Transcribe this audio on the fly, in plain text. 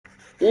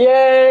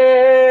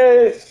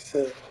Yes!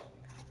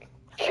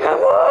 Come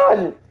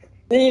on!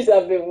 These,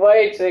 I've been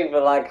waiting for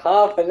like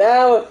half an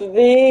hour for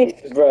these,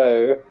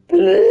 bro.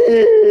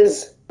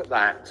 Please!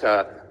 That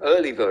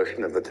early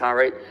version of the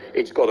turret,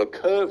 it's got a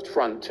curved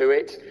front to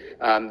it.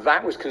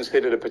 That was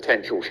considered a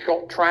potential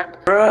shot trap.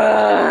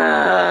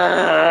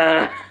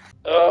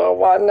 Oh,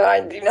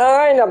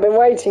 $1.99! I've been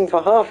waiting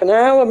for half an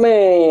hour,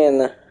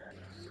 man!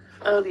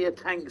 Earlier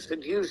tanks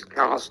had used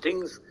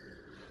castings,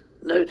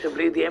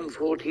 notably the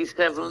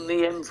M47 and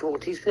the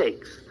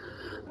M46.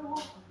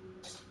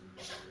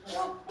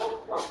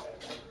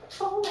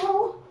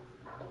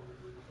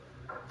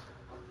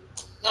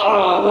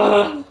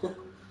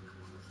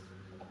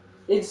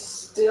 It's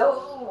still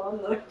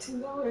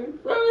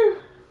 $1.99, bro!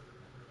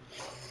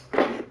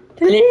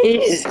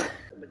 Please!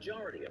 The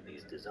majority of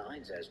these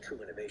designs, as true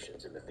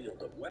innovations in the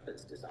field of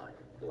weapons design,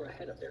 were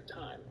ahead of their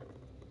time.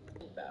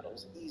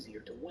 Battles easier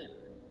to win.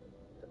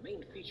 The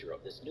main feature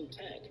of this new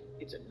tank,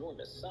 its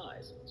enormous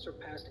size,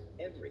 surpassed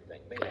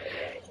everything made before.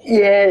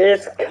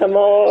 Yes, come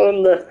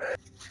on!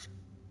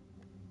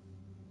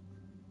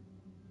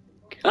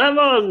 Come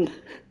on!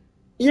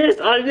 Yes,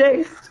 I'm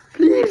next!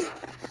 Please!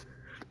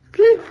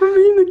 Please put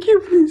me in the queue,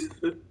 please!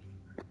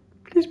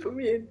 Please put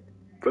me in!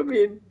 Put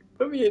me in!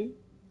 Put me in!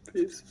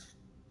 Please!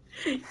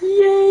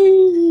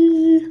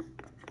 Yay!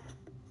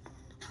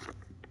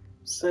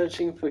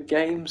 Searching for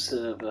game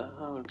server.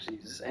 Oh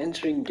Jesus!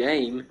 Entering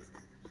game.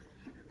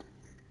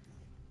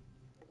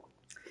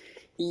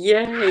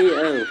 Yay!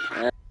 Oh.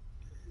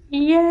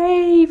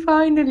 Yay!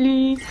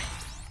 Finally.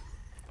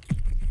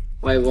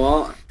 Wait,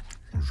 what?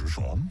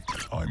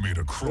 I made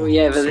a Oh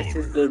yeah, but this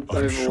is the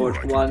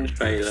Overwatch 1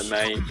 trailer,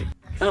 mate.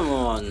 Come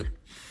on.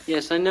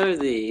 Yes, I know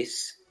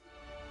these.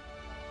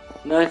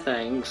 No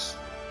thanks.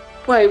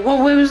 Wait,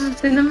 what? Where was the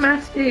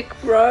cinematic,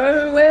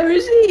 bro? Where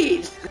is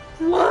it?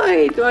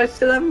 Why do I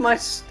still have my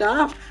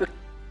stuff?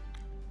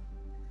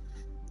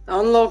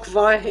 Unlock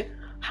via...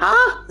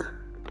 Huh?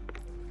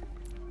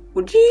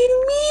 What do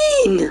you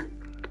mean?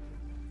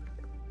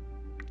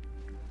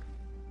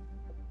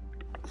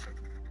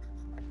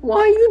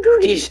 Why you do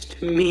this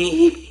to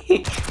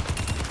me?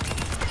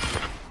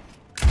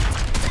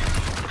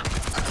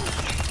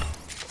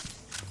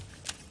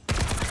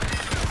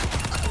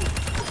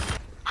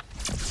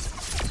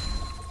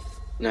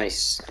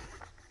 Nice.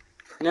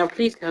 Now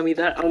please tell me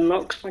that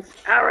unlocks my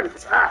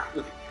character.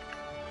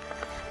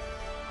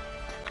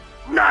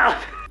 No!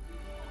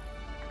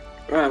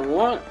 Right,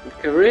 what?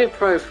 Career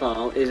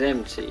profile is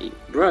empty.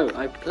 Bro,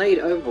 I played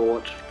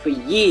Overwatch for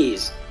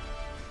years.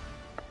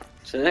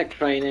 Select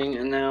training,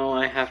 and now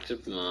I have to...